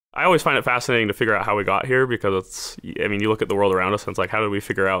I always find it fascinating to figure out how we got here because I mean, you look at the world around us and it's like, how did we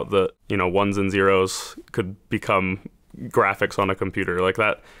figure out that, ones and zeros could become graphics on a computer? Like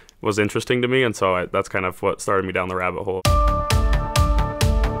that was interesting to me. And so that's kind of what started me down the rabbit hole.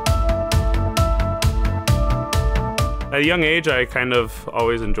 At a young age, I kind of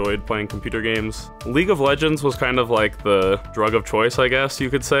always enjoyed playing computer games. League of Legends was kind of like the drug of choice, I guess you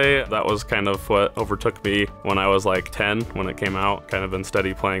could say. That was kind of what overtook me when I was like 10 when it came out. Kind of been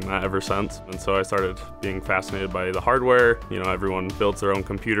steady playing that ever since. And so I started being fascinated by the hardware. Everyone builds their own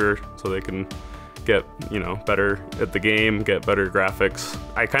computer so they can get, better at the game, get better graphics.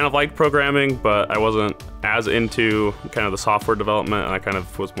 I kind of liked programming, but I wasn't as into kind of the software development, and I kind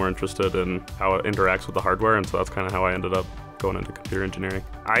of was more interested in how it interacts with the hardware, and so that's kind of how I ended up going into computer engineering.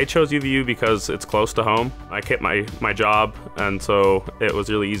 I chose UVU because it's close to home. I kept my job, and so it was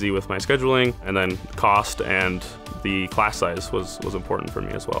really easy with my scheduling, and then cost and the class size was important for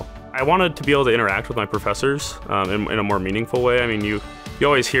me as well. I wanted to be able to interact with my professors in a more meaningful way. I mean, you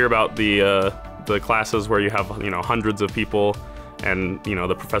always hear about the classes where you have hundreds of people and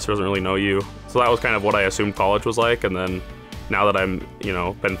the professor doesn't really know you. So that was kind of what I assumed college was like. And then now that I'm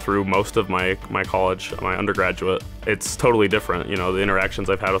been through most of my college, my undergraduate, it's totally different. The interactions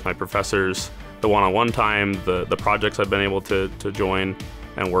I've had with my professors, the one-on-one time, the projects I've been able to join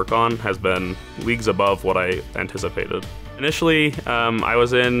and work on has been leagues above what I anticipated. Initially, I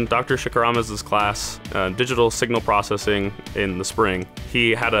was in Dr. Shikarama's class, digital signal processing in the spring.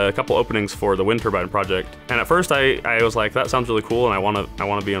 He had a couple openings for the wind turbine project. And at first I was like, that sounds really cool and I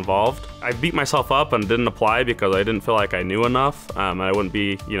want to be involved. I beat myself up and didn't apply because I didn't feel like I knew enough and I wouldn't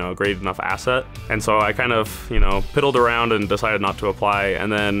be, a great enough asset. And so I kind of, piddled around and decided not to apply.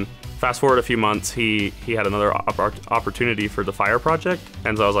 And then fast forward a few months, he had another opportunity for the fire project.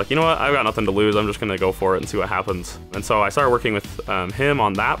 And so I was like, you know what, I've got nothing to lose. I'm just gonna go for it and see what happens. And so I started working with him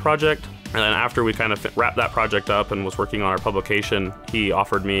on that project. And then after we kind of wrapped that project up and was working on our publication, he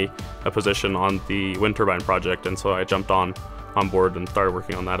offered me a position on the wind turbine project. And so I jumped on board and started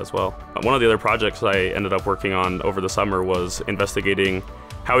working on that as well. One of the other projects I ended up working on over the summer was investigating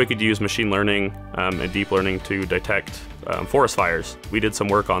how we could use machine learning and deep learning to detect forest fires. We did some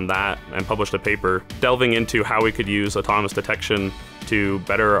work on that and published a paper delving into how we could use autonomous detection to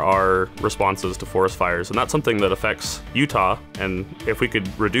better our responses to forest fires. And that's something that affects Utah, and if we could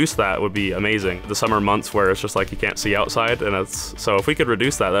reduce that, it would be amazing. The summer months where it's just like you can't see outside, and so if we could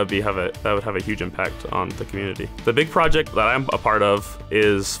reduce that, that would have a huge impact on the community. The big project that I'm a part of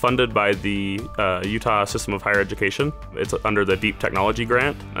is funded by the Utah System of Higher Education. It's under the Deep Technology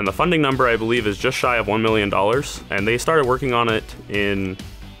Grant, and the funding number I believe is just shy of $1 million, and they started working on it in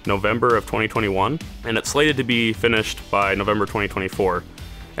November of 2021, and it's slated to be finished by November 2024.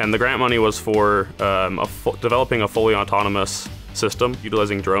 And the grant money was for developing a fully autonomous system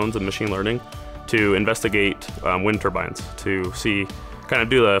utilizing drones and machine learning to investigate wind turbines to kind of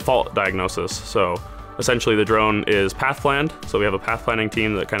do the fault diagnosis. So essentially the drone is path planned, so we have a path planning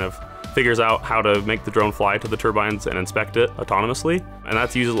team that kind of figures out how to make the drone fly to the turbines and inspect it autonomously. And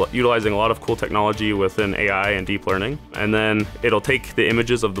that's utilizing a lot of cool technology within AI and deep learning. And then it'll take the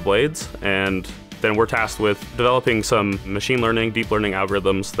images of the blades, and then we're tasked with developing some machine learning, deep learning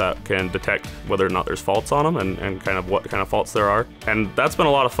algorithms that can detect whether or not there's faults on them and kind of what kind of faults there are. And that's been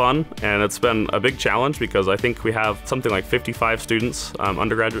a lot of fun, and it's been a big challenge because I think we have something like 55 students,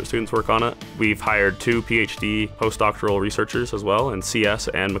 undergraduate students work on it. We've hired 2 PhD postdoctoral researchers as well in CS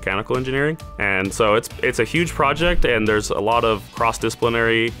and mechanical engineering. And so it's a huge project, and there's a lot of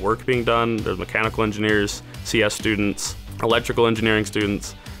cross-disciplinary work being done. There's mechanical engineers, CS students, electrical engineering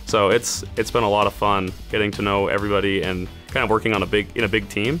students. So it's been a lot of fun getting to know everybody and kind of working on in a big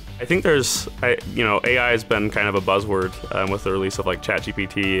team. I think AI has been kind of a buzzword with the release of like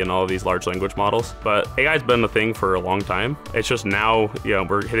ChatGPT and all of these large language models, but AI has been a thing for a long time. It's just now,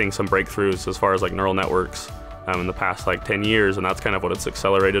 we're hitting some breakthroughs as far as like neural networks in the past like 10 years, and that's kind of what it's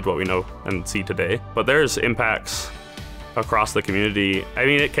accelerated what we know and see today. But there's impacts across the community. I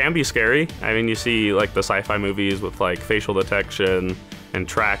mean, it can be scary. I mean, you see like the sci-fi movies with like facial detection and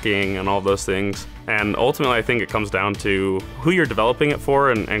tracking and all those things. And ultimately, I think it comes down to who you're developing it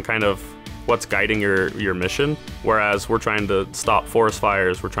for and kind of what's guiding your mission. Whereas we're trying to stop forest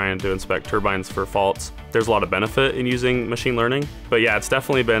fires, we're trying to inspect turbines for faults. There's a lot of benefit in using machine learning. But yeah, it's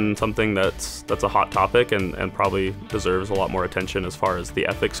definitely been something that's a hot topic and probably deserves a lot more attention as far as the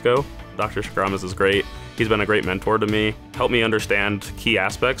ethics go. Dr. Shikarama's is great. He's been a great mentor to me, helped me understand key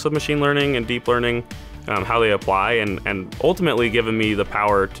aspects of machine learning and deep learning, how they apply, and ultimately given me the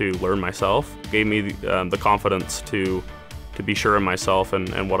power to learn myself, gave me the confidence to to be sure of myself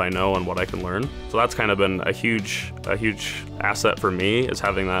and what I know and what I can learn. So that's kind of been a huge asset for me, is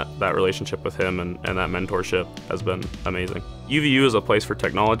having that relationship with him, and that mentorship has been amazing. UVU is a place for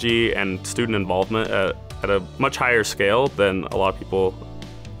technology and student involvement at a much higher scale than a lot of people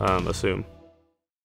assume.